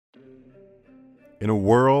In a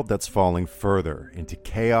world that's falling further into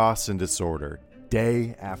chaos and disorder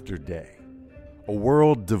day after day, a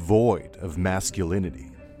world devoid of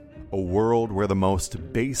masculinity, a world where the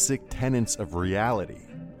most basic tenets of reality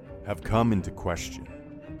have come into question,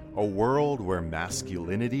 a world where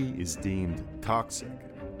masculinity is deemed toxic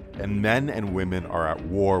and men and women are at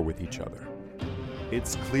war with each other.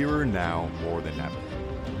 It's clearer now more than ever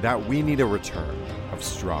that we need a return of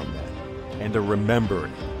strong men and a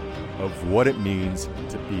remembering of what it means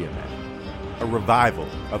to be a man, a revival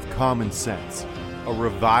of common sense, a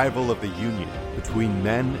revival of the union between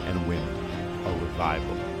men and women, a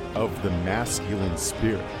revival of the masculine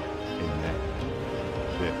spirit in men.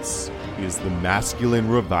 This is the Masculine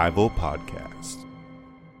Revival Podcast.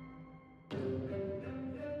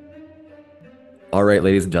 All right,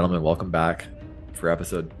 ladies and gentlemen, welcome back for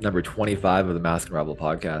episode number 25 of the Masculine Revival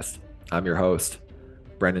Podcast. I'm your host,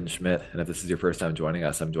 Brendan Schmidt, and if this is your first time joining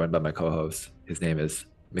us, I'm joined by my co-host. His name is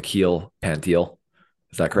Michiel Pantiel.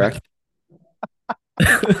 Is that correct?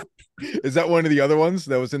 Is that one of the other ones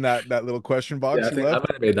that was in that little question box? Yeah, I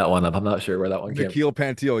might have made that one up. I'm not sure where that one came from. Michiel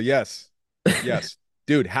Pantiel, yes. Yes.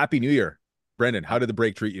 Dude, Happy New Year. Brendan, how did the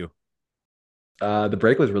break treat you? The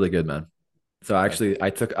break was really good, man. So actually,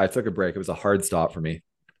 I took a break. It was a hard stop for me.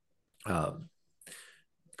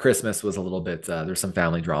 Christmas was a little bit, there's some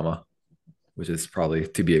family drama, which is probably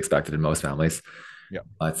to be expected in most families. Yeah.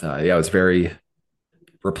 But yeah, it was very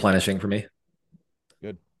replenishing for me.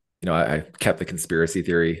 Good. You know, I kept the conspiracy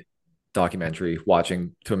theory documentary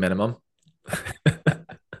watching to a minimum.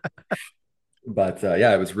 But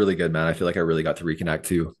yeah, it was really good, man. I feel like I really got to reconnect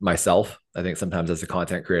to myself. I think sometimes as a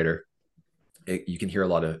content creator, you can hear a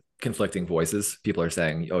lot of conflicting voices. People are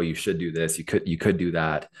saying, oh, you should do this. You could do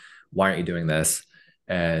that. Why aren't you doing this?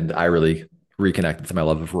 And I really reconnected to my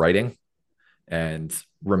love of writing and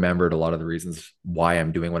remembered a lot of the reasons why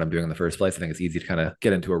I'm doing what I'm doing in the first place. I think it's easy to kind of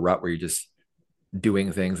get into a rut where you're just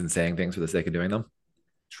doing things and saying things for the sake of doing them.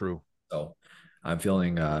 True. So I'm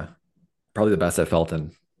feeling probably the best I've felt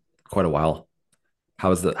in quite a while. How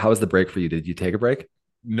was the break for you? Did you take a break?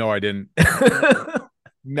 No, I didn't.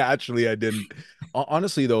 Naturally, I didn't.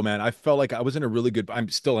 Honestly, though, man, I felt like I was in a really good, I'm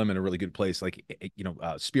in a really good place, like,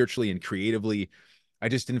 spiritually and creatively. I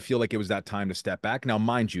just didn't feel like it was that time to step back. Now,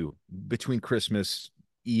 mind you, between Christmas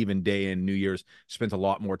Eve and day and New Year's, spent a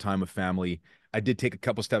lot more time with family. I did take a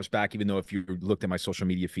couple steps back, even though if you looked at my social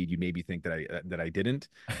media feed, you maybe think that I didn't.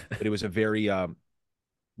 But it was a very, it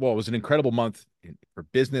was an incredible month for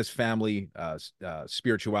business, family,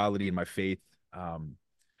 spirituality, and my faith.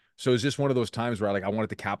 So it's just one of those times where I wanted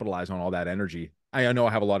to capitalize on all that energy. I know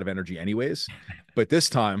I have a lot of energy anyways, but this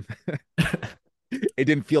time it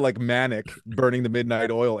didn't feel like manic burning the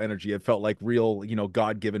midnight oil energy. It felt like real,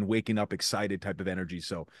 God-given, waking up excited type of energy.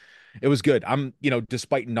 So it was good. I'm,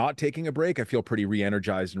 despite not taking a break, I feel pretty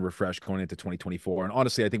re-energized and refreshed going into 2024. And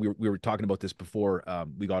honestly, I think we were talking about this before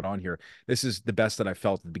we got on here. This is the best that I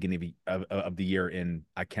felt at the beginning of the year in,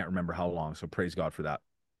 I can't remember how long. So praise God for that.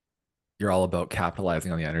 You're all about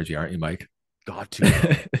capitalizing on the energy, aren't you, Mike? Got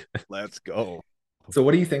to. Let's go. So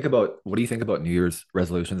what do you think about New Year's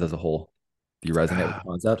resolutions as a whole? Do you resonate with the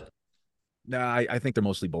concept? Nah, I think they're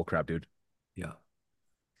mostly bullcrap, dude. Yeah.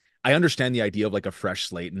 I understand the idea of like a fresh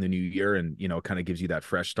slate in the new year and, kind of gives you that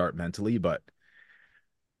fresh start mentally,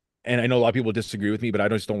 and I know a lot of people disagree with me, but I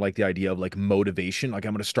just don't like the idea of like motivation. Like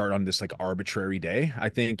I'm going to start on this like arbitrary day. I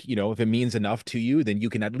think, if it means enough to you, then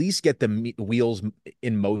you can at least get the wheels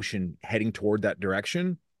in motion heading toward that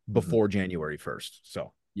direction before January 1st.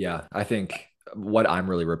 So, yeah, I think what I'm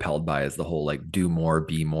really repelled by is the whole like do more,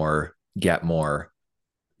 be more, get more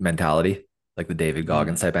mentality, like the David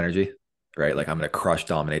Goggins type energy, right? Like I'm going to crush,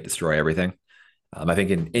 dominate, destroy everything. I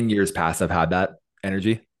think in years past, I've had that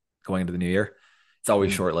energy going into the new year. It's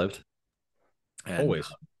always short-lived. And always.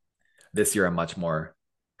 This year, I'm much more,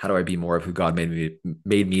 how do I be more of who God made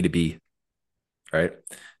me to be, right?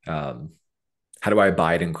 How do I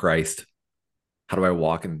abide in Christ? How do I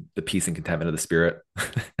walk in the peace and contentment of the Spirit?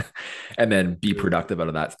 And then be productive out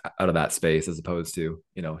of that space, as opposed to,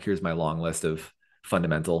 here's my long list of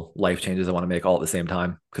fundamental life changes I want to make all at the same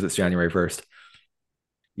time because it's January 1st.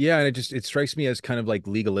 Yeah, and it strikes me as kind of like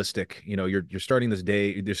legalistic. You're starting this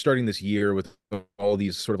day, you're starting this year with all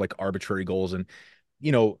these sort of like arbitrary goals, and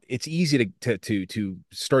it's easy to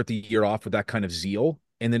start the year off with that kind of zeal,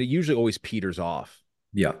 and then it usually always peters off.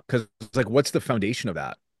 Yeah, because it's like, what's the foundation of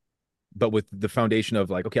that? But with the foundation of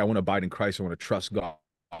like, okay, I want to abide in Christ, I want to trust God,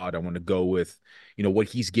 I want to go with what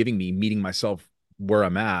He's giving me, meeting myself where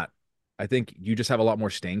I'm at. I think you just have a lot more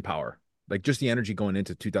staying power. Like just the energy going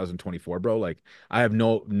into 2024, bro. Like I have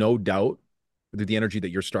no doubt the energy that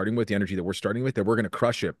you're starting with, the energy that we're starting with, that we're going to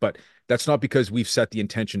crush it. But that's not because we've set the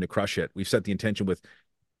intention to crush it. We've set the intention with,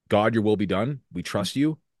 God, your will be done. We trust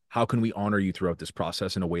you. How can we honor you throughout this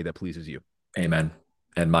process in a way that pleases you? Amen.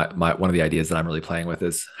 And my one of the ideas that I'm really playing with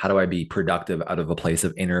is, how do I be productive out of a place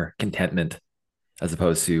of inner contentment as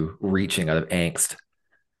opposed to reaching out of angst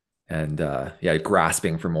and yeah,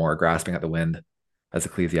 grasping for more, grasping at the wind, as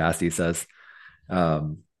Ecclesiastes says.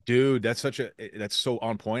 Dude, that's so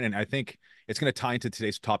on point. And I think it's going to tie into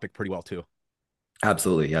today's topic pretty well too.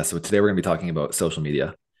 Absolutely. Yeah. So today we're going to be talking about social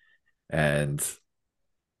media, and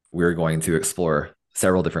we're going to explore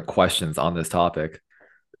several different questions on this topic.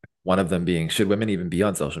 One of them being, should women even be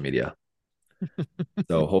on social media?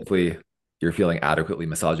 So hopefully you're feeling adequately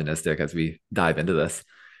misogynistic as we dive into this.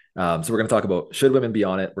 So we're going to talk about, should women be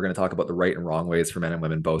on it? We're going to talk about the right and wrong ways for men and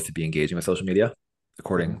women both to be engaging with social media,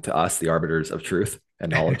 according to us, the arbiters of truth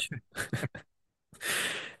and knowledge.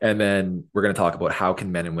 And then we're going to talk about, how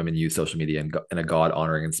can men and women use social media in a God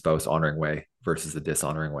honoring and spouse honoring way versus a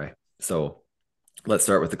dishonoring way. So let's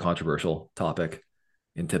start with the controversial topic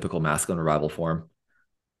in typical masculine revival form.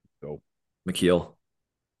 So, McKeel,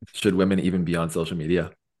 should women even be on social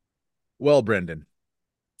media? well, Brendan,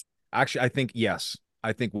 actually, I think yes.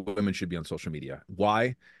 I think women should be on social media.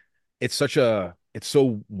 Why? It's so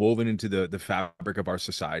woven into the fabric of our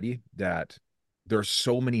society that there are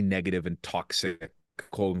so many negative and toxic,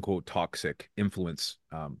 quote unquote, toxic influence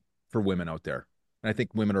for women out there. And I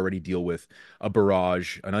think women already deal with an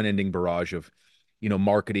unending barrage of,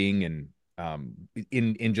 marketing and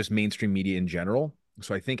in just mainstream media in general.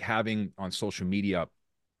 So I think having on social media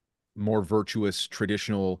more virtuous,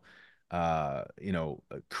 traditional,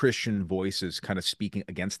 Christian voices kind of speaking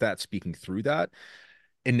against that, speaking through that.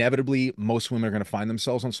 Inevitably, most women are going to find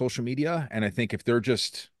themselves on social media. And I think if they're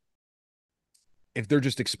just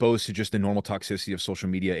exposed to just the normal toxicity of social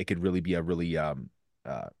media, it could really be a really, I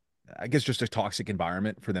guess, just a toxic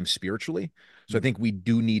environment for them spiritually. So I think we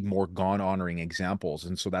do need more God honoring examples.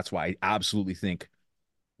 And so that's why I absolutely think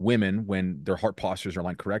women, when their heart postures are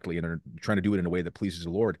aligned correctly and they're trying to do it in a way that pleases the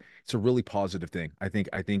Lord, it's a really positive thing. I think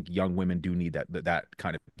young women do need that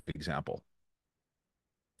kind of example.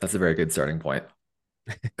 That's a very good starting point.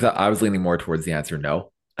 I was leaning more towards the answer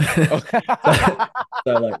no. Oh.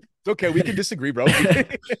 So like, it's okay. We can disagree, bro.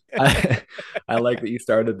 I like that you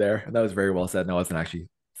started there. That was very well said. No, I wasn't actually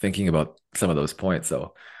thinking about some of those points.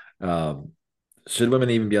 So, should women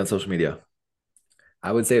even be on social media?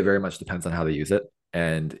 I would say it very much depends on how they use it.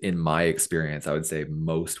 And in my experience, I would say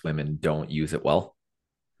most women don't use it well.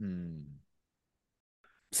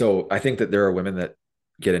 So I think that there are women that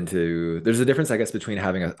there's a difference, I guess, between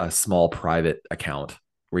having a small private account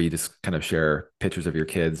where you just kind of share pictures of your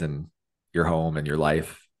kids and your home and your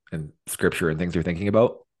life and scripture and things you're thinking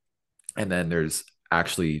about. And then there's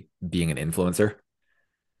actually being an influencer.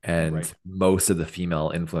 And Right. most of the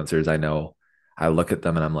female influencers I know, I look at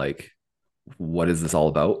them and I'm like, what is this all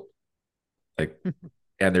about? Like,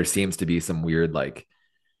 and there seems to be some weird, like,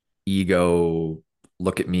 ego,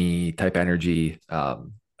 look at me type energy.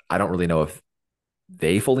 I don't really know if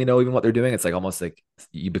they fully know even what they're doing. It's like almost like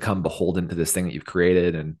you become beholden to this thing that you've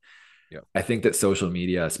created. And Yeah. I think that social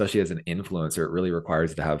media, especially as an influencer, it really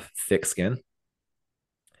requires you to have thick skin.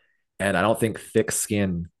 And I don't think thick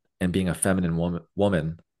skin and being a feminine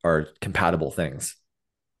woman are compatible things,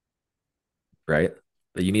 right?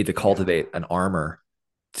 But you need to cultivate an armor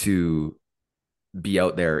to be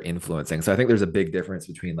out there influencing. So I think there's a big difference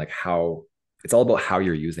between like how it's all about how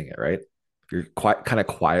you're using it, right? If you're quite kind of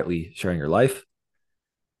quietly sharing your life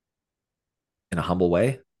in a humble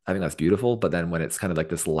way, I think that's beautiful. But then when it's kind of like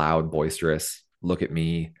this loud, boisterous, look at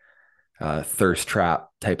me, thirst trap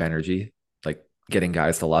type energy, like getting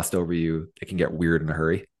guys to lust over you, it can get weird in a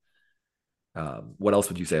hurry. What else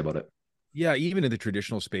would you say about it? Yeah, even in the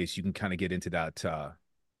traditional space, you can kind of get into that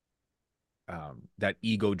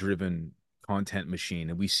ego-driven content machine,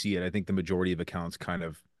 and we see it. I think the majority of accounts kind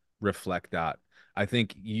of reflect that. I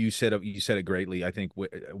think you said it greatly. I think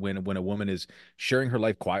when a woman is sharing her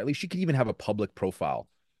life quietly, she can even have a public profile.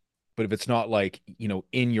 But if it's not like,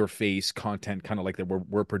 in your face content, kind of like that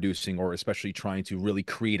we're producing, or especially trying to really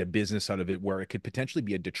create a business out of it, where it could potentially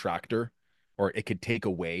be a detractor or it could take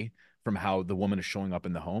away from how the woman is showing up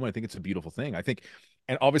in the home, I think it's a beautiful thing. I think,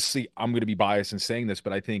 and obviously I'm going to be biased in saying this,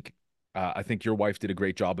 but I think your wife did a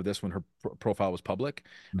great job of this when her profile was public,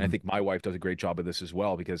 and I Mhm. think my wife does a great job of this as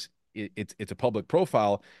well, because it's a public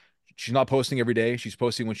profile. She's not posting every day. She's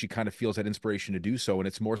posting when she kind of feels that inspiration to do so, and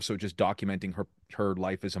it's more so just documenting her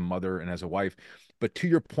life as a mother and as a wife. But to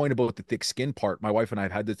your point about the thick skin part, my wife and I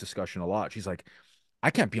have had this discussion a lot. She's like, I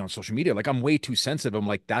can't be on social media. Like, I'm way too sensitive. I'm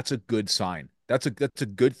like, that's a good sign. That's a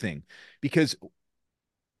good thing, because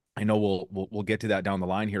I know we'll get to that down the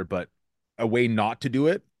line here, but a way not to do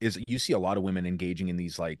it is you see a lot of women engaging in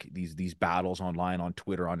these like these battles online, on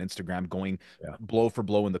Twitter, on Instagram, going Yeah. blow for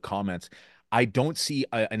blow in the comments. I don't see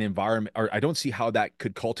an environment, or I don't see how that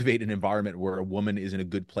could cultivate an environment where a woman is in a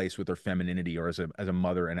good place with her femininity, or as a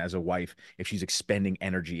mother and as a wife, if she's expending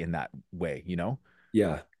energy in that way, you know?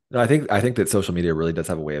 Yeah. No, I think that social media really does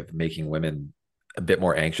have a way of making women a bit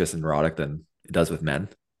more anxious and neurotic than it does with men.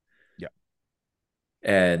 Yeah.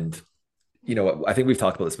 And I think we've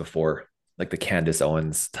talked about this before, like the Candace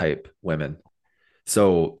Owens type women.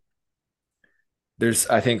 So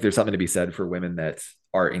I think there's something to be said for women that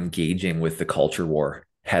are engaging with the culture war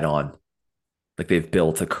head on. Like they've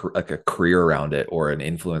built like a career around it, or an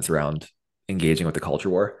influence around engaging with the culture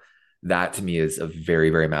war. That to me is a very,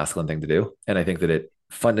 very masculine thing to do. And I think that it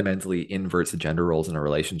fundamentally inverts the gender roles in a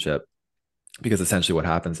relationship, because essentially what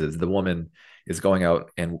happens is the woman is going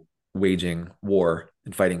out and waging war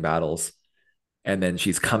and fighting battles, and then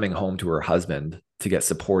she's coming home to her husband to get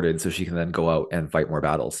supported so she can then go out and fight more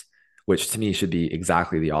battles, which to me should be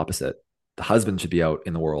exactly the opposite. The husband should be out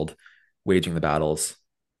in the world waging the battles,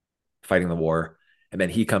 fighting the war, and then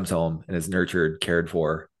he comes home and is nurtured, cared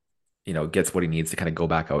for, gets what he needs to kind of go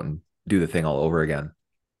back out and do the thing all over again.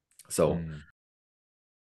 So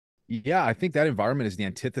Yeah, I think that environment is the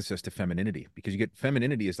antithesis to femininity, because you get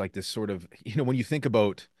femininity is like this sort of, when you think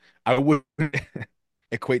about, I would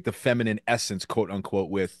equate the feminine essence, quote unquote,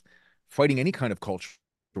 with fighting any kind of culture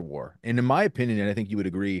war. And in my opinion, and I think you would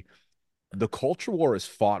agree, the culture war is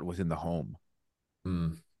fought within the home,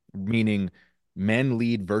 meaning men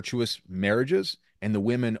lead virtuous marriages and the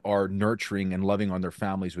women are nurturing and loving on their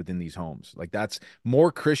families within these homes. Like, that's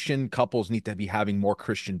more Christian couples need to be having more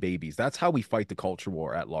Christian babies. That's how we fight the culture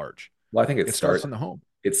war at large. well, I think It starts in the home.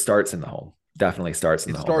 it starts in the home. Definitely starts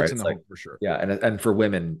in It the home, right? starts in It's the like, home for sure. yeah, and for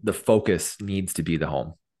women, the focus needs to be the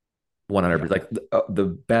home. 100%. Yeah. Like the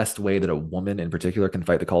best way that a woman in particular can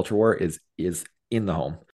fight the culture war is in the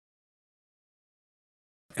home.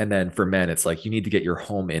 And then for men, it's like you need to get your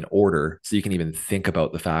home in order so you can even think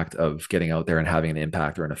about the fact of getting out there and having an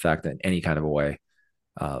impact or an effect in any kind of a way.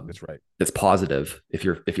 That's right. That's positive. If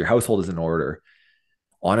your household is in order,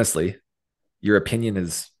 honestly, your opinion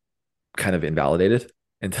is kind of invalidated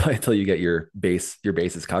until you get your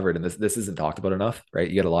bases covered. And this isn't talked about enough, right?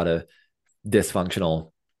 You get a lot of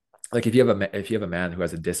dysfunctional. Like if you have a man who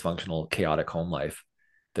has a dysfunctional, chaotic home life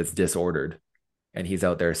that's disordered, and he's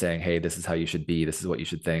out there saying, "Hey, this is how you should be. This is what you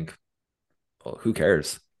should think." Well, who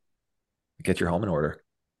cares? Get your home in order.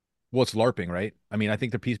 Well, it's LARPing, right? I mean, I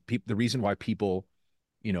think the reason why people,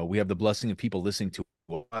 we have the blessing of people listening to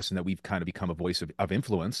us, and that we've kind of become a voice of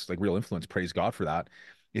influence, like real influence, praise God for that,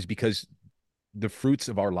 is because the fruits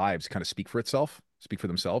of our lives kind of speak for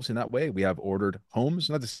themselves in that way. We have ordered homes,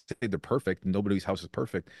 not to say they're perfect. Nobody's house is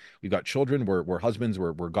perfect. We've got children. We're husbands.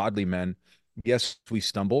 We're godly men. Yes, we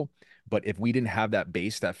stumble, but if we didn't have that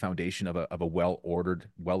base, that foundation of a well-ordered,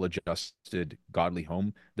 well-adjusted, godly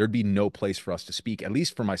home, there'd be no place for us to speak. At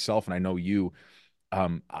least for myself, and I know you, I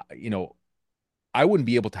wouldn't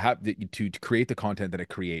be able to have to create the content that I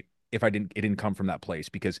create if it didn't come from that place,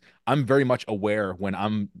 because I'm very much aware when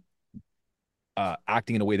I'm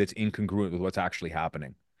acting in a way that's incongruent with what's actually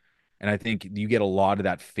happening. And I think you get a lot of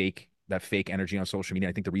that fake energy on social media.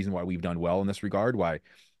 I think the reason why we've done well in this regard, why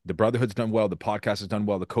the Brotherhood's done well, the podcast has done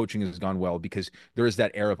well, the coaching has gone well, because there is that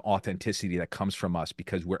air of authenticity that comes from us,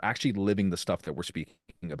 because we're actually living the stuff that we're speaking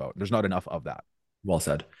about. There's not enough of that. Well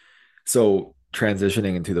said. So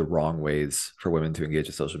transitioning into the wrong ways for women to engage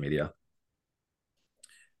with social media.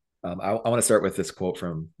 I want to start with this quote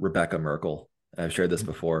from Rebecca Merkel. I've shared this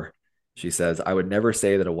before. She says, "I would never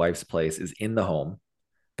say that a wife's place is in the home,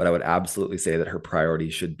 but I would absolutely say that her priority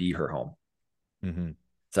should be her home." Mm-hmm.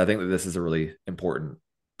 So I think that this is a really important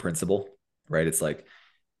principle, right? It's like,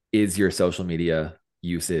 is your social media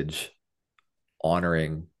usage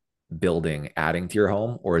honoring, building, adding to your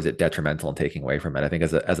home, or is it detrimental and taking away from it? I think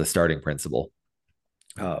as a starting principle,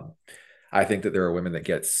 um, I think that there are women that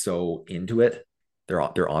get so into it,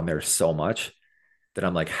 they're on there so much that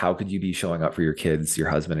I'm like, how could you be showing up for your kids, your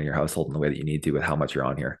husband, and your household in the way that you need to with how much you're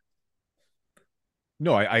on here?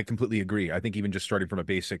 No, I completely agree. I think even just starting from a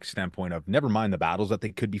basic standpoint of, never mind the battles that they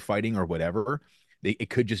could be fighting or whatever, it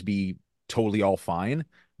could just be totally all fine.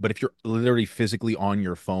 But if you're literally physically on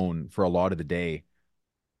your phone for a lot of the day,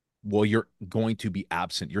 well, you're going to be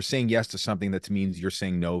absent. You're saying yes to something that means you're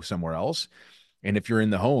saying no somewhere else. And if you're in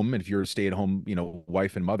the home, and if you're a stay-at-home,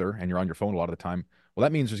 wife and mother, and you're on your phone a lot of the time, well,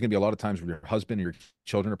 that means there's going to be a lot of times where your husband and your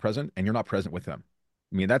children are present and you're not present with them.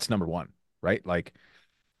 I mean, that's number one, right? Like,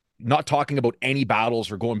 not talking about any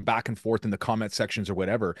battles or going back and forth in the comment sections or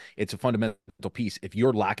whatever. It's a fundamental piece. If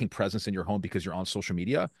you're lacking presence in your home because you're on social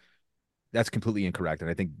media, that's completely incorrect. And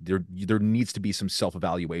I think there needs to be some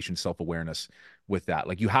self-evaluation, self-awareness with that.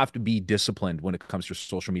 Like, you have to be disciplined when it comes to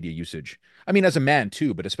social media usage. I mean, as a man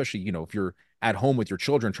too, but especially, if you're at home with your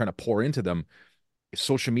children trying to pour into them,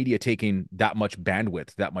 social media taking that much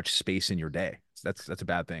bandwidth, that much space in your day. That's a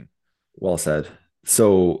bad thing. Well said.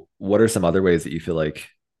 So what are some other ways that you feel like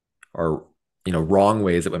are, wrong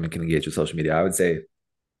ways that women can engage with social media? I would say,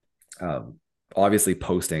 obviously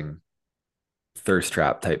posting thirst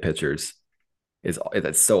trap type pictures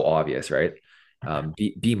that's so obvious, right?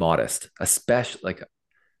 Be modest, especially like,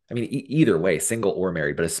 I mean, either way, single or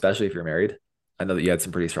married, but especially if you're married. I know that you had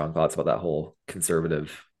some pretty strong thoughts about that whole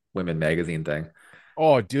conservative women magazine thing.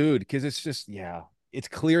 Oh, dude, because it's just, yeah, it's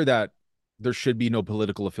clear that there should be no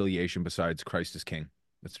political affiliation besides Christ is King.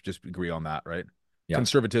 Let's just agree on that, right? Yeah.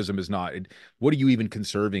 Conservatism is not. What are you even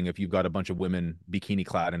conserving if you've got a bunch of women bikini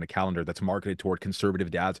clad in a calendar that's marketed toward conservative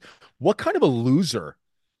dads? What kind of a loser?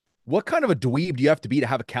 What kind of a dweeb do you have to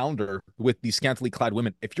have a calendar with these scantily clad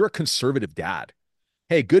women if you're a conservative dad?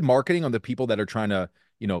 Hey, good marketing on the people that are trying to,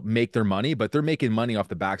 make their money, but they're making money off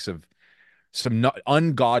the backs of some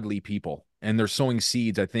ungodly people, and they're sowing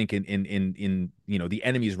seeds, I think, in the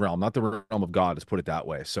enemy's realm, not the realm of God, let's put it that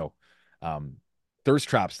way. So thirst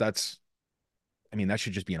traps, that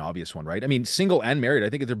should just be an obvious one, right? I mean, single and married, I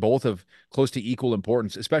think they're both of close to equal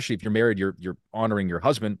importance, especially if you're married, you're honoring your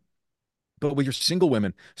husband. But with your single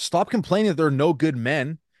women, stop complaining that there are no good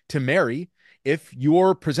men to marry if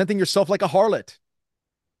you're presenting yourself like a harlot.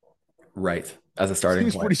 Right. As a starting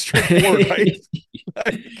Seems point. pretty straightforward, right?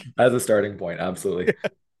 As a starting point, absolutely.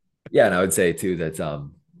 Yeah, and I would say too that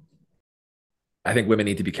I think women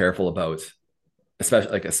need to be careful about,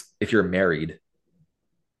 especially like if you're married,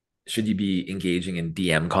 should you be engaging in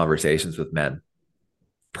DM conversations with men?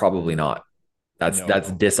 Probably not.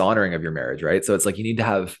 That's dishonoring of your marriage, right? So it's like, you need to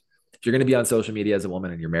have, if you're going to be on social media as a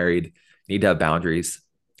woman and you're married, you need to have boundaries.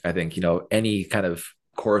 I think, any kind of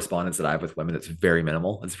correspondence that I have with women, it's very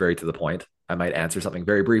minimal. It's very to the point. I might answer something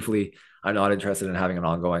very briefly. I'm not interested in having an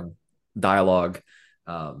ongoing dialogue.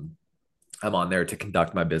 I'm on there to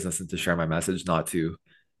conduct my business and to share my message, not to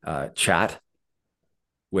chat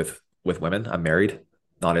with women. I'm married,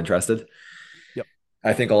 not interested. Yep.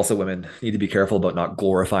 I think also women need to be careful about not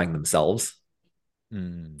glorifying themselves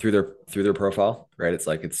through their profile, right? It's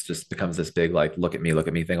like, it's just becomes this big, like, look at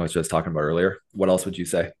me thing I was just talking about earlier. What else would you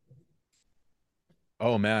say?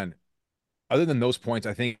 Oh man. Other than those points,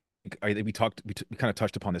 I think we kind of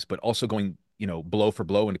touched upon this, but also going, blow for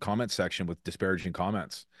blow in the comment section with disparaging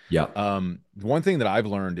comments. Yeah. One thing that I've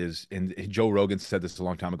learned is, and Joe Rogan said this a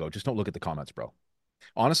long time ago, just don't look at the comments, bro.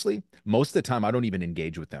 Honestly, most of the time I don't even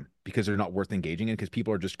engage with them because they're not worth engaging in, because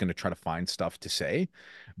people are just going to try to find stuff to say.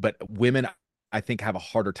 But women, I think, have a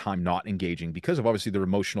harder time not engaging because of obviously their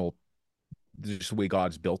emotional, just the way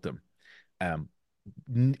God's built them.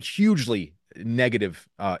 Hugely negative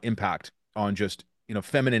impact on just,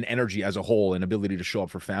 feminine energy as a whole and ability to show up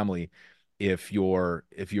for family if your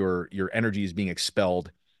energy is being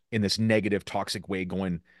expelled in this negative, toxic way,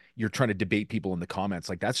 you're trying to debate people in the comments.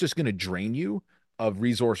 Like, that's just going to drain you of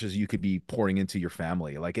resources you could be pouring into your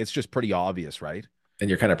family. Like, it's just pretty obvious, right? And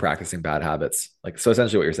you're kind of practicing bad habits. Like, so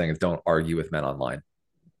essentially what you're saying is don't argue with men online.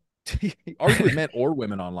 Argue with men or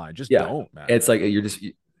women online. Just don't, man. It's like,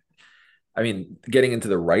 getting into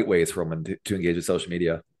the right ways for women to engage with social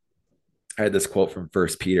media. I had this quote from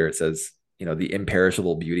First Peter. It says, the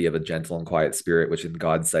imperishable beauty of a gentle and quiet spirit, which in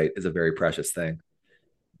God's sight is a very precious thing.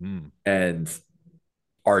 And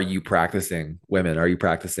are you practicing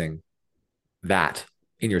that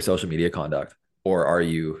in your social media conduct? Or are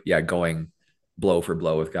you, going blow for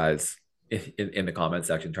blow with guys in the comment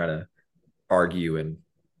section, trying to argue and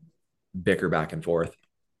bicker back and forth?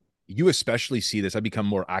 You especially see this. I've become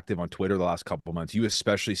more active on Twitter the last couple of months. You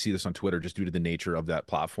especially see this on Twitter just due to the nature of that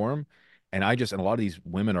platform. And a lot of these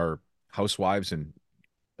women are housewives and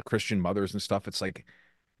Christian mothers and stuff. It's like,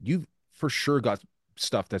 you've for sure got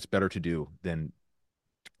stuff that's better to do than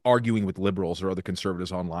arguing with liberals or other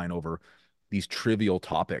conservatives online over these trivial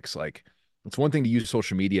topics. Like, it's one thing to use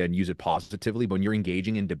social media and use it positively, but when you're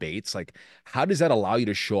engaging in debates, like, how does that allow you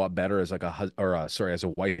to show up better as like as a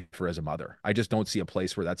wife or as a mother? I just don't see a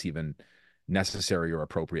place where that's even necessary or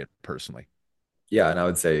appropriate personally. Yeah. And I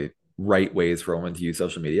would say right ways for women to use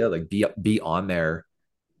social media, like be on there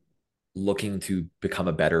looking to become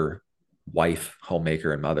a better wife,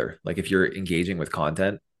 homemaker, and mother. Like, if you're engaging with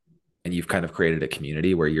content and you've kind of created a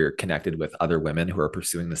community where you're connected with other women who are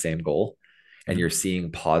pursuing the same goal, and you're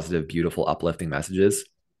seeing positive, beautiful, uplifting messages,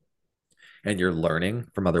 and you're learning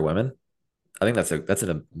from other women, I think that's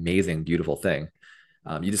an amazing, beautiful thing.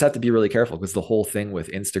 You just have to be really careful because the whole thing with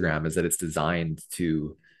Instagram is that it's designed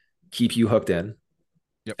to keep you hooked in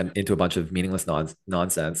Yep. and into a bunch of meaningless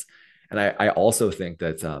nonsense. And I also think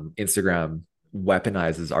that Instagram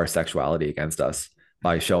weaponizes our sexuality against us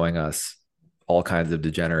by showing us all kinds of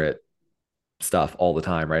degenerate stuff all the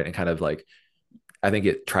time, right? And kind of like, I think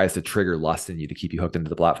it tries to trigger lust in you to keep you hooked into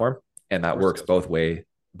the platform, and Of that course it works does.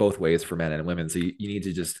 both ways for men and women. So you need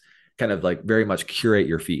to just kind of like very much curate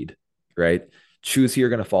your feed, right? Choose who you're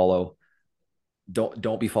going to follow.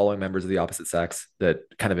 Don't be following members of the opposite sex that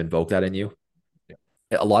kind of invoke that in you.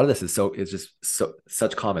 Yeah. A lot of this is just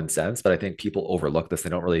such common sense, but I think people overlook this. They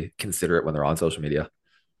don't really consider it when they're on social media.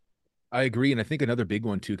 I agree. And I think another big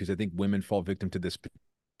one too, because I think women fall victim to this,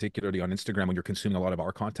 particularly on Instagram when you're consuming a lot of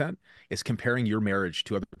our content, is comparing your marriage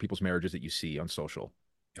to other people's marriages that you see on social.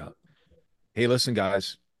 Yeah. Hey, listen,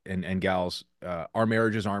 guys and gals, our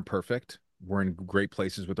marriages aren't perfect. We're in great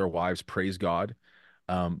places with our wives, praise God.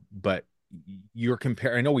 But you're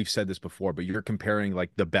comparing, I know we've said this before, but you're comparing like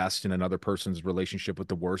the best in another person's relationship with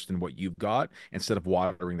the worst in what you've got instead of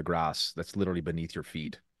watering the grass that's literally beneath your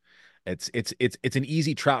feet. It's an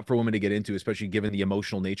easy trap for women to get into, especially given the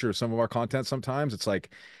emotional nature of some of our content. Sometimes it's like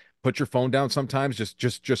put your phone down sometimes,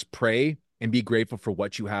 just pray and be grateful for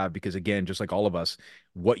what you have, because again, just like all of us,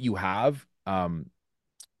 what you have,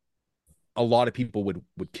 a lot of people would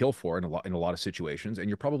kill for in a lot of situations, and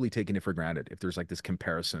you're probably taking it for granted if there's like this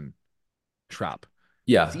comparison trap. It's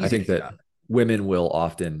Yeah, I easy to think do that that. women will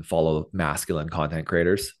often follow masculine content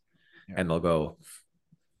creators, Yeah. and they'll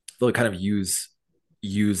kind of use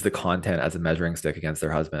the content as a measuring stick against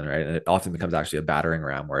their husband, right? And it often becomes actually a battering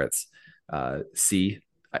ram where it's see,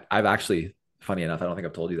 I've actually, funny enough, I don't think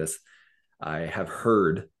I've told you this. I have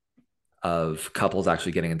heard of couples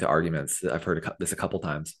actually getting into arguments. I've heard this a couple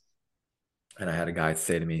times, and I had a guy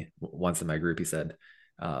say to me once in my group, he said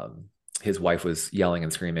his wife was yelling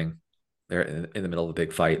and screaming. They're in the middle of a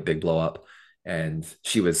big fight, big blow up, and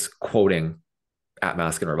she was quoting At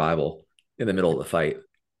Mask and Revival in the middle of the fight.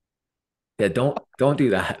 Yeah, don't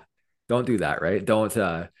do that. Don't do that, right? Don't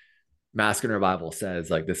Mask and Revival says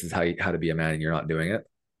like this is how to be a man and you're not doing it.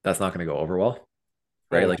 That's not going to go over well,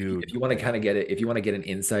 right? Oh, Like if dude. you want to kind of get it, if you want to get an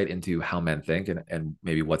insight into how men think and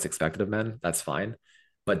maybe what's expected of men, that's fine.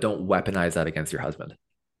 But don't weaponize that against your husband.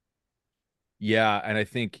 Yeah, and I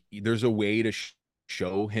think there's a way to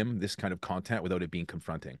show him this kind of content without it being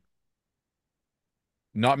confronting.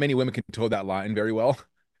 Not many women can toe that line very well.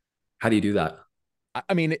 How do you do that?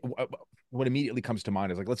 I mean, what immediately comes to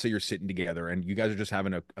mind is like, let's say you're sitting together and you guys are just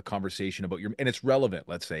having a conversation about and it's relevant,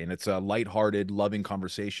 let's say, and it's a lighthearted, loving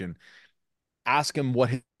conversation. Ask him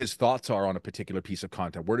what his thoughts are on a particular piece of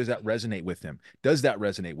content. Where does that resonate with him? Does that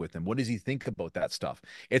resonate with him? What does he think about that stuff?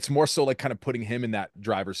 It's more so like kind of putting him in that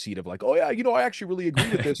driver's seat of like, oh yeah, I actually really agree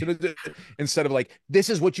with this. And instead of like, this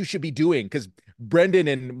is what you should be doing because Brendan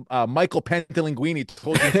and Michael Pantalinguini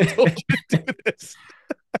told you to do this.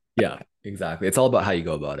 Yeah, exactly. It's all about how you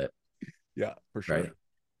go about it, Yeah, for right? sure.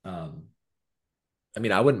 Um, I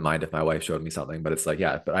mean, I wouldn't mind if my wife showed me something, but it's like,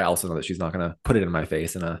 yeah, but I also know that she's not gonna put it in my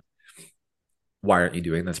face in a why aren't you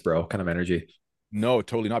doing this, bro? Kind of energy. No,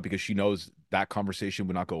 totally not, because she knows that conversation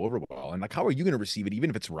would not go over well. And like, how are you going to receive it, even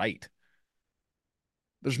if it's right?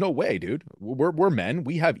 There's no way, dude. We're men.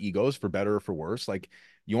 We have egos for better or for worse. Like,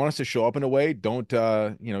 you want us to show up in a way, don't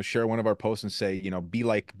share one of our posts and say, be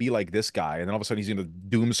like this guy. And then all of a sudden he's gonna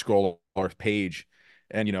doom scroll our page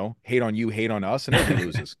and hate on you, hate on us, and everybody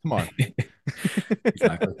loses. Come on.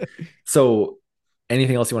 Exactly. So,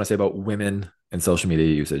 anything else you want to say about women and social media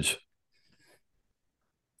usage?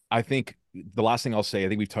 I think the last thing I'll say, I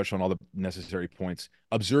think we've touched on all the necessary points.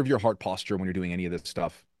 Observe your heart posture when you're doing any of this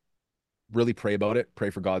stuff. Really pray about it. Pray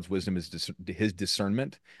for God's wisdom, his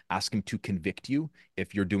discernment. Ask him to convict you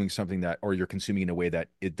if you're doing something that, or you're consuming in a way that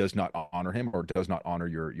it does not honor him or does not honor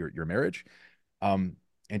your marriage. And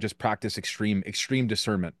just practice extreme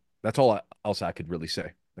discernment. That's all else I could really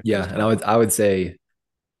say. Yeah, That's and about it. I would say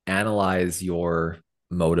analyze your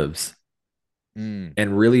motives Mm,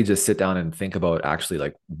 and really just sit down and think about actually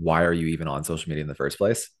like why are you even on social media in the first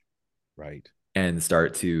place right. and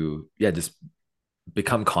start to just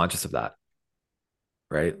become conscious of that,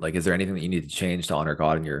 right? Like is there anything that you need to change to honor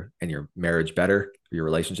God in your marriage better, your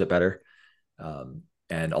relationship better?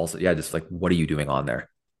 And also just like what are you doing on there?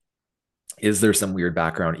 Is there some weird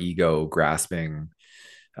background ego grasping,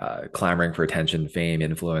 clamoring for attention, fame,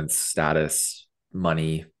 influence, status,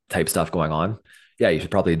 money type stuff going on? Yeah, you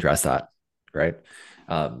should probably address that, right?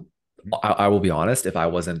 um, I will be honest, if I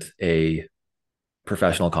wasn't a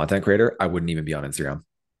professional content creator, I wouldn't even be on Instagram.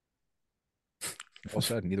 Well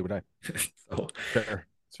said. Neither would I. So Fair.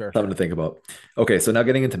 It's fair. something to think about. Okay, so now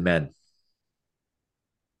getting into men.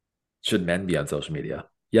 Should men be on social media?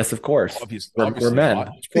 Yes, of course. We're Obviously men. not.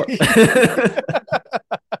 Of course.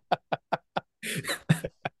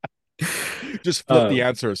 Just flip the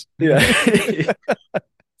answers. Yeah.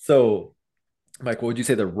 So, Mike, what would you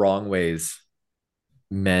say the wrong ways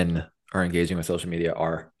men are engaging with social media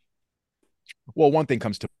are? Well, one thing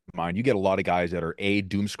comes to mind. You get a lot of guys that are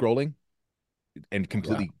doom scrolling and Yeah.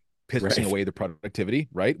 completely pissing Right. away their productivity,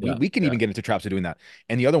 right? We Yeah. we can Yeah. even get into traps of doing that.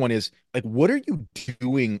 And the other one is like, what are you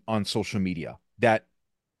doing on social media that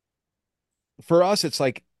for us, it's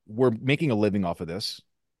like we're making a living off of this,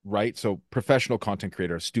 right? So professional content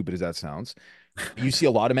creator, as stupid as that sounds, you see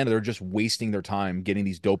a lot of men that are just wasting their time getting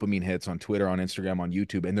these dopamine hits on Twitter, on Instagram, on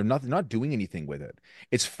YouTube, and they're not doing anything with it.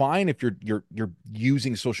 It's fine if you're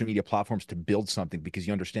using social media platforms to build something because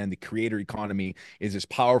you understand the creator economy is this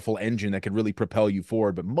powerful engine that could really propel you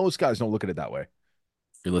forward. But most guys don't look at it that way.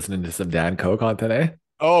 You're listening to some Dan Coe content, eh?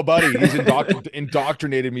 Oh, buddy, he's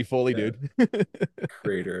indoctrinated me fully, Yeah. dude.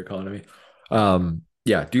 Creator economy.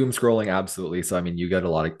 Yeah, doom scrolling, absolutely. So I mean, you get a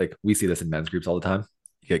lot of like we see this in men's groups all the time.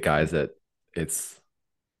 You get guys that it's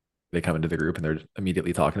they come into the group and they're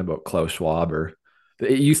immediately talking about Klaus Schwab or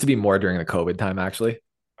it used to be more during the COVID time, actually.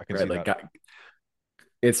 I can Right. see Like that.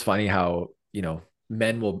 it's funny how,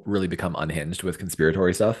 men will really become unhinged with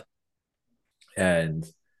conspiratory stuff. And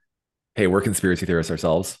hey, we're conspiracy theorists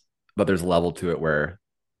ourselves, but there's a level to it where,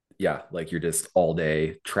 yeah, like you're just all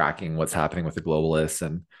day tracking what's happening with the globalists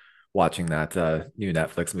and watching that new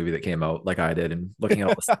Netflix movie that came out like I did and looking at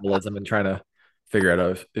all the symbolism and trying to figure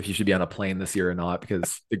out if you should be on a plane this year or not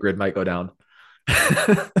because the grid might go down.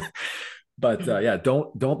 But yeah,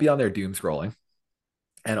 don't be on there doom scrolling.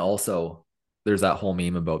 And also, there's that whole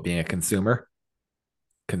meme about being a consumer,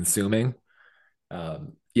 consuming.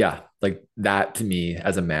 Yeah, like that to me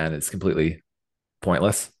as a man is completely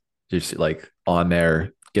pointless. You're just like on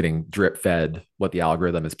there getting drip fed what the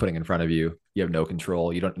algorithm is putting in front of you. You have no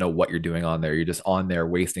control. You don't know what you're doing on there. You're just on there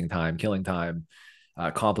wasting time, killing time,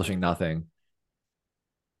 accomplishing nothing.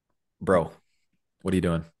 Bro, what are you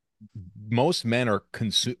doing? Most men are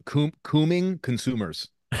cooming consumers.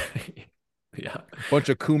 Yeah. Bunch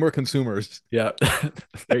of coomer consumers. Yeah.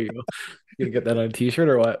 There you go. You gonna get that on a t-shirt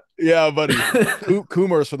or what? Yeah, buddy.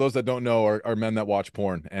 Coomers, for those that don't know, are men that watch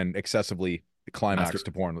porn and excessively climax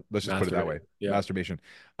to porn. Let's just put it that way. Yeah. Masturbation.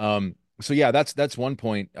 So yeah, that's one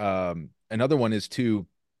point. Another one is too,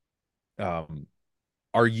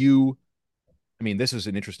 are you, I mean, this is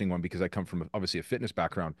an interesting one because I come from obviously a fitness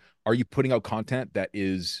background. Are you putting out content that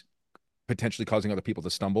is potentially causing other people to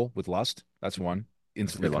stumble with lust? That's one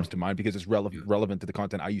instantly comes to mind because it's relevant to the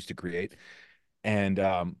content I used to create. And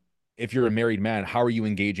if you're a married man, how are you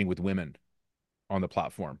engaging with women on the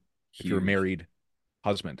platform? If you're a married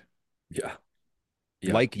husband, Yeah.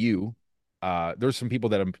 like you, there's some people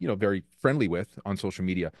that I'm, very friendly with on social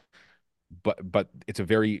media, but it's a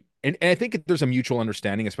very, and I think there's a mutual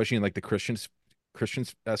understanding, especially in like the Christian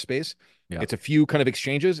space. Yeah. It's a few kind of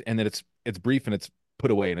exchanges and then it's brief and it's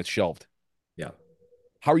put away and it's shelved. Yeah.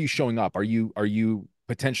 How are you showing up? Are you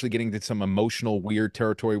potentially getting to some emotional weird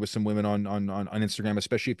territory with some women on Instagram,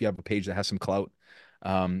 especially if you have a page that has some clout?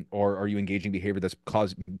 Or are you engaging behavior that's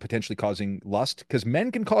potentially causing lust? Because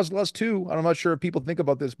men can cause lust too. I'm not sure if people think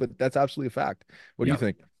about this, but that's absolutely a fact. What do you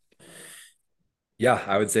think? Yeah,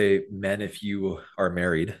 I would say men, if you are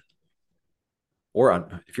married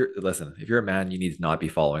or if you're a man, you need to not be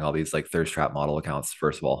following all these like thirst trap model accounts,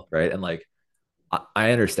 first of all, right? And like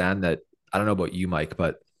I understand that. I don't know about you, Mike,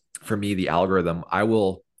 but for me, the algorithm, I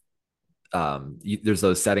will there's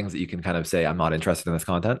those settings that you can kind of say, I'm not interested in this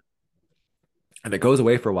content. And it goes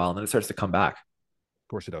away for a while and then it starts to come back. Of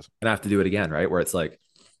course it does. And I have to do it again, right? Where it's like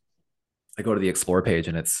I go to the explore page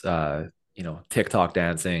and it's TikTok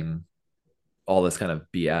dancing, all this kind of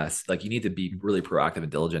BS. Like you need to be really proactive and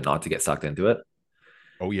diligent not to get sucked into it.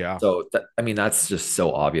 Oh yeah. So I mean, that's just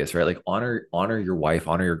so obvious, right? Like honor your wife,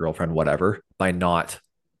 honor your girlfriend, whatever, by not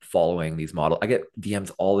following these models. I get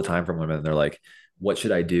DMs all the time from women. And they're like, what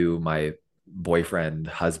should I do? My boyfriend,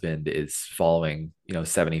 husband is following,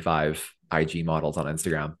 75 IG models on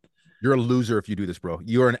Instagram. You're a loser if you do this, bro.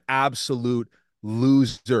 You're an absolute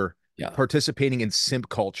loser. Yeah. Participating in simp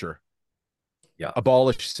culture. Yeah.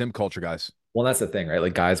 Abolish simp culture, guys. Well, that's the thing, right?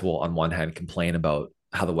 Like guys will on one hand complain about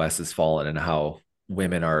how the West has fallen and how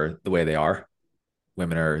women are the way they are.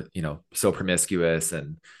 Women are, so promiscuous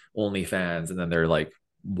and OnlyFans. And then they're like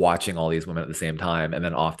watching all these women at the same time. And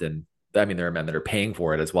then often, I mean, there are men that are paying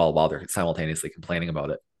for it as well while they're simultaneously complaining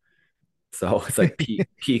about it. So it's like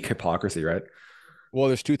peak hypocrisy, right? Well,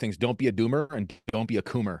 there's two things. Don't be a doomer and don't be a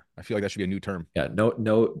coomer. I feel like that should be a new term. Yeah,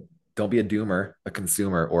 no, don't be a doomer, a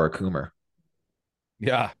consumer, or a coomer.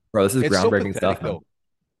 Yeah. Bro, this is It's so groundbreaking pathetic stuff, man. though.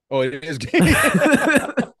 Oh, it is.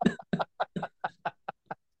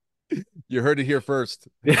 You heard it here first.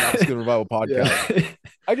 Masculine Revival podcast.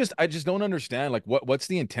 Yeah. I just don't understand like what's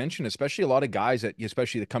the intention, especially a lot of guys that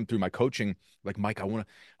come through my coaching, like Mike, I want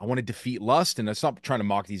to defeat lust. And it's not trying to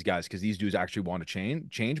mock these guys because these dudes actually want to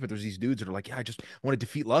change, but there's these dudes that are like, yeah, I just want to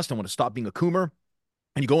defeat lust. I want to stop being a coomer.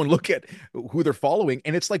 And you go and look at who they're following,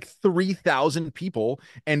 and it's like 3,000 people,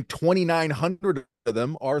 and 2,900 of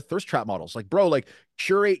them are thirst trap models. Like, bro, like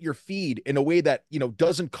curate your feed in a way that,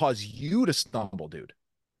 doesn't cause you to stumble, dude.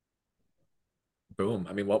 Boom.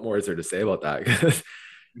 I mean, what more is there to say about that?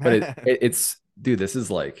 But it's dude, this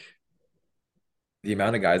is like the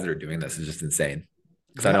amount of guys that are doing this is just insane.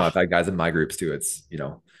 Because I know I've had guys in my groups too. It's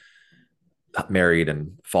married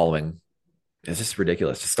and following. It's just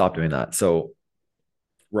ridiculous. Just stop doing that. So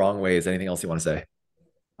wrong ways. Anything else you want to say?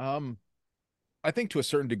 Um, I think to a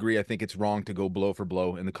certain degree, I think it's wrong to go blow for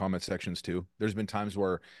blow in the comment sections too. There's been times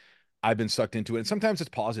where I've been sucked into it, and sometimes it's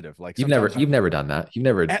positive. Like You've never done that. You've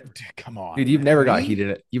never, come on, dude. man. You've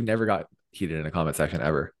never got heated in a comment section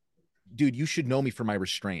ever. Dude, you should know me for my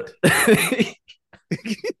restraint.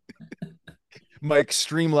 My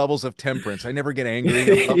extreme levels of temperance. I never get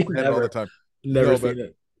angry all the time. Never No,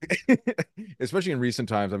 seen but it. especially in recent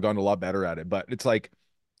times, I've gotten a lot better at it. But it's like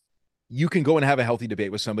you can go and have a healthy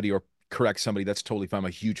debate with somebody or correct somebody. That's totally fine. I'm a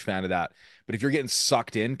huge fan of that. But if you're getting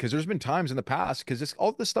sucked in, because there's been times in the past, because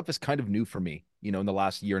all this stuff is kind of new for me, in the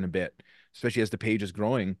last year and a bit, especially as the page is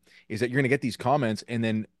growing, is that you're going to get these comments. And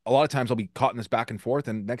then a lot of times I'll be caught in this back and forth.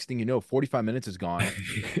 And next thing you know, 45 minutes is gone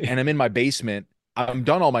and I'm in my basement. I'm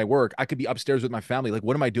done all my work. I could be upstairs with my family. Like,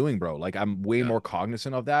 what am I doing, bro? Like, I'm way more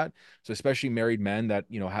cognizant of that. So especially married men that,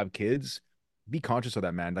 have kids, be conscious of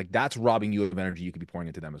that, man. Like, that's robbing you of energy you could be pouring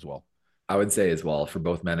into them as well. I would say as well for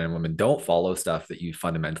both men and women, don't follow stuff that you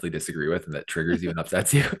fundamentally disagree with and that triggers you and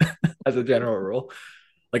upsets you as a general rule.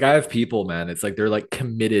 Like I have people, man, it's like they're like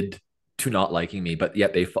committed to not liking me, but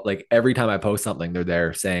yet like every time I post something, they're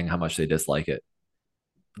there saying how much they dislike it.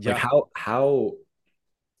 Yeah. Like how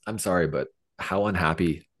I'm sorry, but how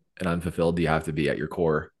unhappy and unfulfilled do you have to be at your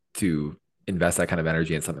core to invest that kind of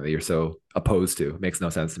energy in something that you're so opposed to? It makes no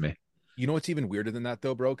sense to me. You know what's even weirder than that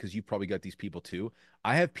though, bro? Because you probably got these people too.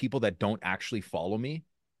 I have people that don't actually follow me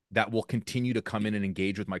that will continue to come in and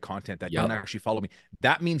engage with my content that don't actually follow me.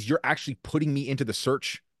 That means you're actually putting me into the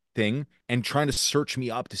search thing and trying to search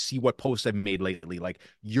me up to see what posts I've made lately. Like,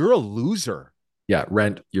 you're a loser. Yeah,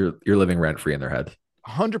 you're living rent free in their head.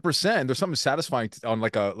 100%. There's something satisfying on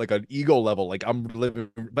like an ego level. Like, I'm living,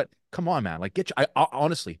 but come on, man. Like, I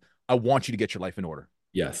honestly, I want you to get your life in order.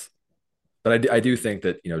 Yes. But I do think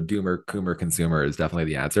that, doomer, coomer, consumer is definitely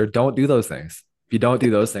the answer. Don't do those things. If you don't do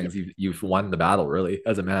those things, you've won the battle, really,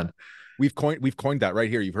 as a man. We've coined that right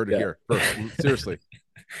here. You've heard it here first. Seriously.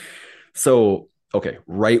 So, okay,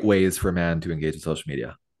 right ways for a man to engage with social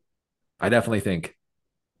media. I definitely think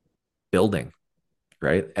building,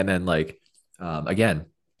 right? And then again,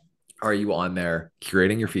 are you on there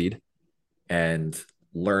curating your feed and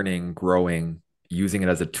learning, growing, using it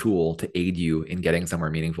as a tool to aid you in getting somewhere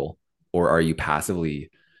meaningful? Or are you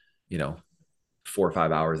passively, 4 or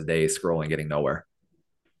 5 hours a day scrolling, getting nowhere?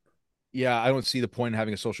 Yeah, I don't see the point in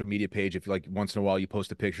having a social media page if like once in a while you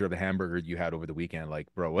post a picture of the hamburger you had over the weekend. Like,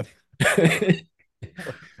 bro, what?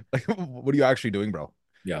 Like, what are you actually doing, bro?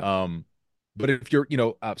 Yeah. But if you're,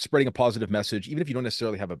 spreading a positive message, even if you don't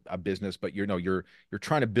necessarily have a business, but you're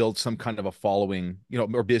trying to build some kind of a following,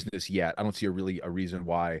 or business yet. I don't see a reason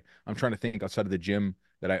why. I'm trying to think outside of the gym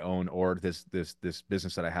that I own or this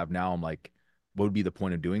business that I have now. I'm like, what would be the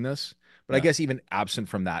point of doing this? But I guess even absent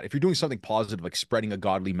from that, if you're doing something positive, like spreading a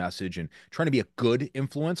godly message and trying to be a good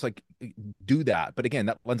influence, like do that. But again,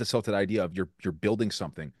 that lends itself to the idea of you're building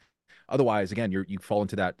something. Otherwise, again, you fall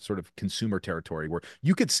into that sort of consumer territory where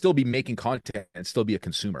you could still be making content and still be a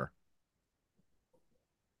consumer.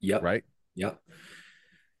 Yep. Right. Yep.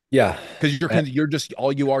 Yeah. Because you're just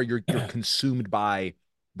all you are. You're consumed by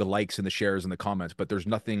the likes and the shares and the comments, but there's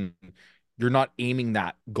nothing. You're not aiming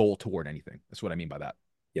that goal toward anything. That's what I mean by that.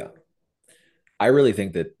 Yeah. I really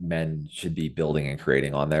think that men should be building and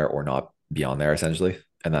creating on there or not be on there essentially.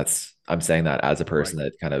 And I'm saying that as a person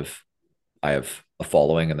that kind of, I have a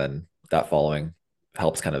following and then that following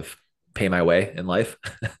helps kind of pay my way in life.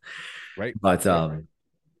 Right. But,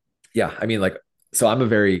 yeah, I mean, so I'm a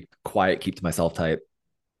very quiet, keep to myself type.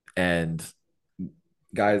 And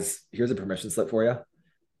guys, here's a permission slip for you.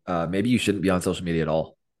 Maybe you shouldn't be on social media at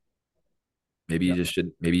all. Maybe you just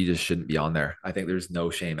shouldn't be on there. I think there's no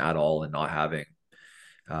shame at all in not having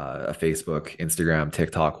a Facebook, Instagram,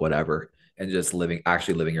 TikTok, whatever, and just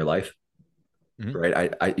actually living your life. Mhm.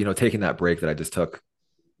 Right. Taking that break that I just took,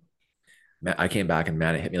 man, I came back and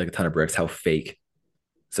man, it hit me like a ton of bricks how fake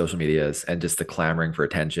social media is, and just the clamoring for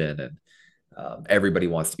attention, and everybody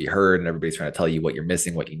wants to be heard, and everybody's trying to tell you what you're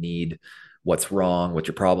missing, what you need, what's wrong, what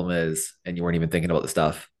your problem is, and you weren't even thinking about the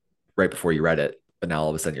stuff right before you read it, but now all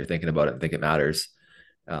of a sudden you're thinking about it and think it matters.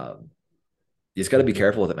 You just got to be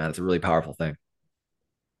careful with it, man. It's a really powerful thing.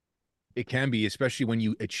 It can be, especially when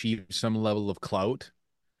you achieve some level of clout.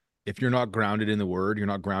 If you're not grounded in the word, you're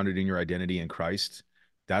not grounded in your identity in Christ,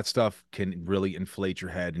 that stuff can really inflate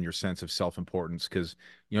your head and your sense of self-importance. Because,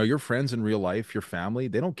 your friends in real life, your family,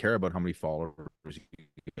 they don't care about how many followers you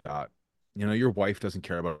got. Your wife doesn't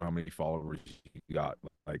care about how many followers you got.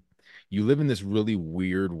 Like, you live in this really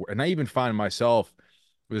weird, and I even find myself,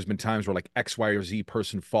 there's been times where like X, Y, or Z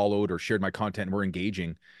person followed or shared my content and we're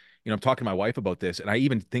engaging. I'm talking to my wife about this, and I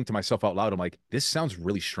even think to myself out loud, I'm like, this sounds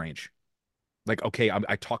really strange. Like, okay,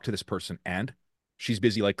 I talked to this person and she's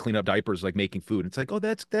busy like cleaning up diapers, like making food. It's like, oh,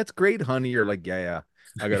 that's great, honey. You're like, yeah.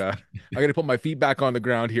 I gotta put my feet back on the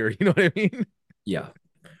ground here. You know what I mean? Yeah.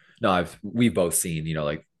 No, we've both seen,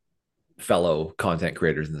 like fellow content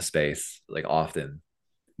creators in the space, like often,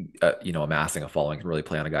 amassing a following can really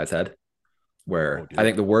play on a guy's head. Where I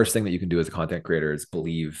think the worst thing that you can do as a content creator is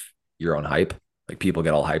believe your own hype. Like people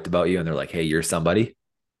get all hyped about you and they're like, hey, you're somebody.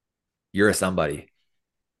 You're a somebody.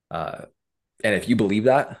 And if you believe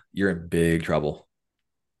that, you're in big trouble.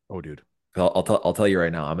 Oh, dude. I'll tell you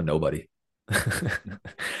right now, I'm a nobody.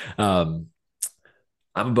 um,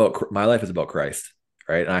 my life is about Christ,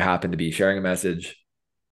 right? And I happen to be sharing a message.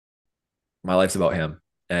 My life's about him.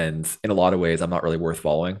 And in a lot of ways, I'm not really worth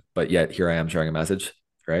following, but yet here I am sharing a message,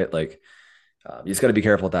 right? Like, you just got to be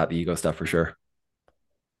careful with the ego stuff for sure.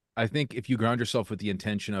 I think if you ground yourself with the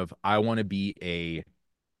intention of, I want to be a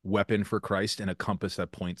weapon for Christ and a compass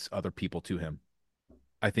that points other people to him,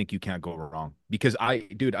 I think you can't go wrong. Because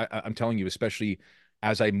I'm telling you, especially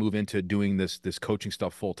as I move into doing this coaching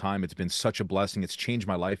stuff full time, it's been such a blessing. It's changed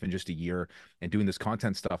my life in just a year, and doing this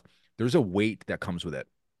content stuff. There's a weight that comes with it,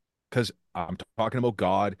 because I'm talking about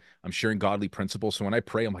God. I'm sharing godly principles. So when I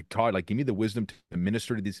pray, I'm like, God, like, give me the wisdom to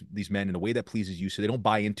minister to these men in a way that pleases you, so they don't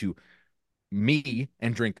buy into me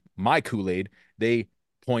and drink my Kool-Aid. They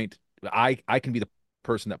point. I can be the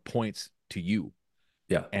person that points to you.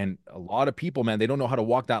 Yeah. And a lot of people, man, they don't know how to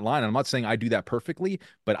walk that line. And I'm not saying I do that perfectly,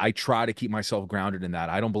 but I try to keep myself grounded in that.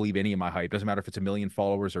 I don't believe any of my hype. Doesn't matter if it's 1 million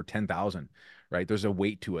followers or 10,000, right? There's a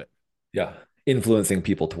weight to it. Yeah. Influencing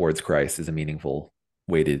people towards Christ is a meaningful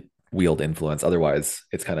way to wield influence. Otherwise,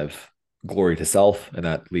 it's kind of glory to self, and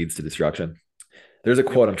that leads to destruction. There's a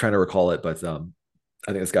quote, I'm trying to recall it, but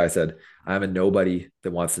I think this guy said, I'm a nobody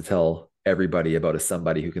that wants to tell everybody about a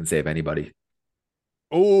somebody who can save anybody.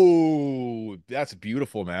 Oh, that's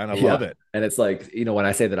beautiful, man. I love it. And it's like, when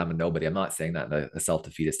I say that I'm a nobody, I'm not saying that in a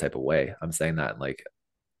self-defeatist type of way. I'm saying that in like,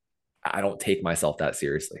 I don't take myself that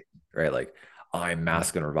seriously, right? Like, I'm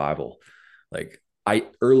masculine revival. Like, I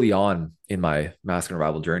early on in my masculine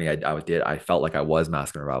revival journey, I felt like I was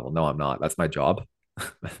masculine revival. No, I'm not. That's my job.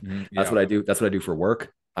 That's what I do. That's what I do for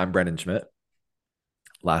work. I'm Brendan Schmidt.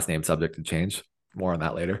 Last name subject to change. More on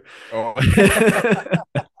that later. Oh,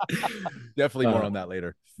 definitely more on that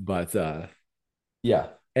later. But yeah.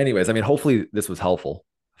 Anyways, I mean, hopefully this was helpful.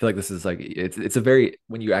 I feel like this is like it's a very,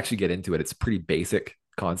 when you actually get into it, it's pretty basic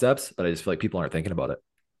concepts, but I just feel like people aren't thinking about it.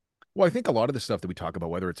 Well, I think a lot of the stuff that we talk about,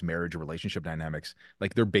 whether it's marriage or relationship dynamics,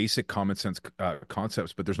 like they're basic common sense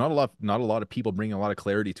concepts, but there's not a lot of people bringing a lot of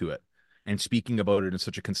clarity to it and speaking about it in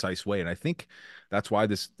such a concise way. And I think that's why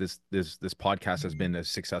this podcast has been as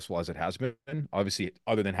successful as it has been. Obviously,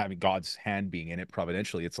 other than having God's hand being in it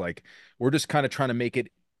providentially, it's like we're just kind of trying to make it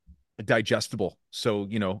digestible. So,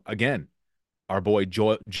 again, our boy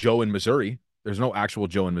Joe in Missouri. There's no actual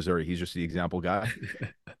Joe in Missouri. He's just the example guy.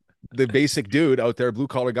 The basic dude out there, blue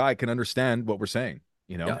collar guy, can understand what we're saying,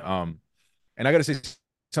 Yeah. And I got to say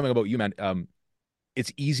something about you, man.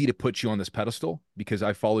 It's easy to put you on this pedestal because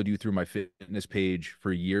I followed you through my fitness page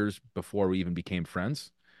for years before we even became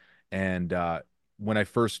friends. And when I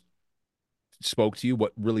first spoke to you,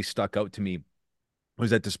 what really stuck out to me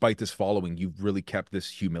was that despite this following, you've really kept this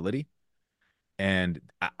humility. And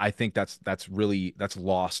I think that's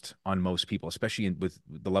lost on most people, especially with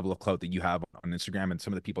the level of clout that you have on Instagram and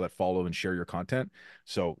some of the people that follow and share your content.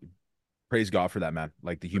 So praise God for that, man.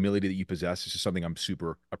 Like the humility that you possess is just something I'm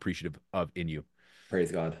super appreciative of in you.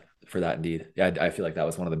 Praise God for that. Indeed. Yeah. I feel like that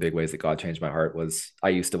was one of the big ways that God changed my heart. Was I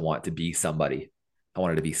used to want to be somebody. I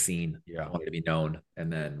wanted to be seen. Yeah. I wanted to be known.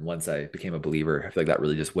 And then once I became a believer, I feel like that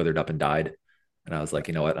really just withered up and died. And I was like,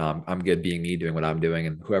 you know what? I'm good being me, doing what I'm doing,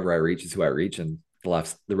 and whoever I reach is who I reach, and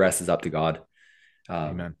the rest is up to God.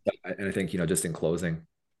 Amen. And I think, just in closing,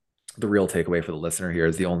 the real takeaway for the listener here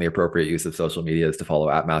is the only appropriate use of social media is to follow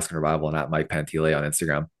at Masculine Revival and at Mike Pantile on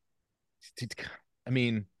Instagram. I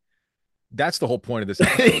mean, that's the whole point of this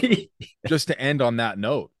episode. Just to end on that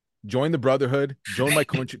note, join the brotherhood, join my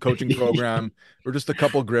coaching program. We're just a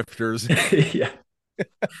couple grifters. Yeah.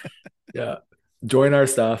 Yeah. Join our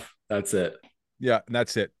stuff. That's it. Yeah. And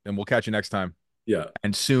that's it. And we'll catch you next time. Yeah.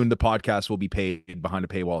 And soon the podcast will be paid behind a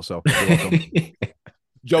paywall. So you're welcome.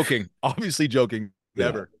 Joking. Obviously joking.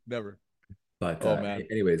 Never. But man.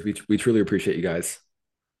 Anyways, we truly appreciate you guys.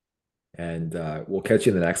 And we'll catch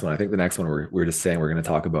you in the next one. I think the next one we're just saying we're going to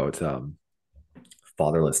talk about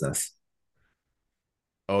fatherlessness.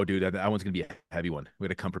 Oh, dude, that one's going to be a heavy one. We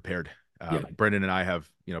got to come prepared. Brendan and I have,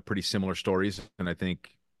 pretty similar stories. And I think,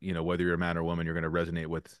 whether you're a man or woman, you're going to resonate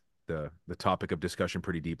with the topic of discussion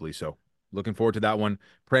pretty deeply. So looking forward to that one.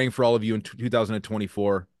 Praying for all of you in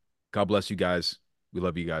 2024. God bless you guys. We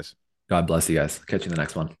love you guys. God bless you guys. Catch you in the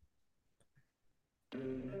next one.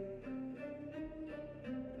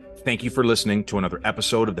 Thank you for listening to another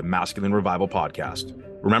episode of the Masculine Revival Podcast.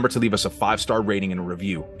 Remember to leave us a 5-star rating and a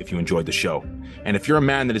review if you enjoyed the show. And if you're a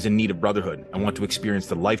man that is in need of brotherhood and want to experience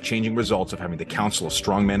the life-changing results of having the counsel of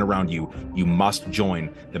strong men around you, you must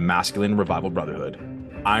join the Masculine Revival Brotherhood.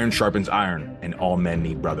 Iron sharpens iron, and all men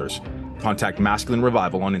need brothers. Contact Masculine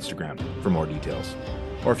Revival on Instagram for more details.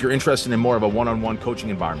 Or if you're interested in more of a one-on-one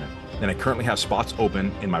coaching environment, then I currently have spots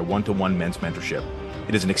open in my one-to-one men's mentorship.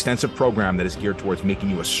 It is an extensive program that is geared towards making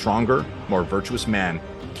you a stronger, more virtuous man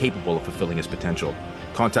capable of fulfilling his potential.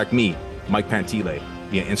 Contact me, Mike Pantile,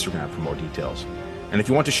 via Instagram for more details. And if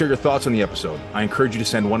you want to share your thoughts on the episode, I encourage you to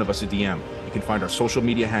send one of us a DM. You can find our social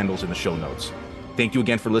media handles in the show notes. Thank you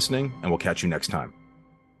again for listening, and we'll catch you next time.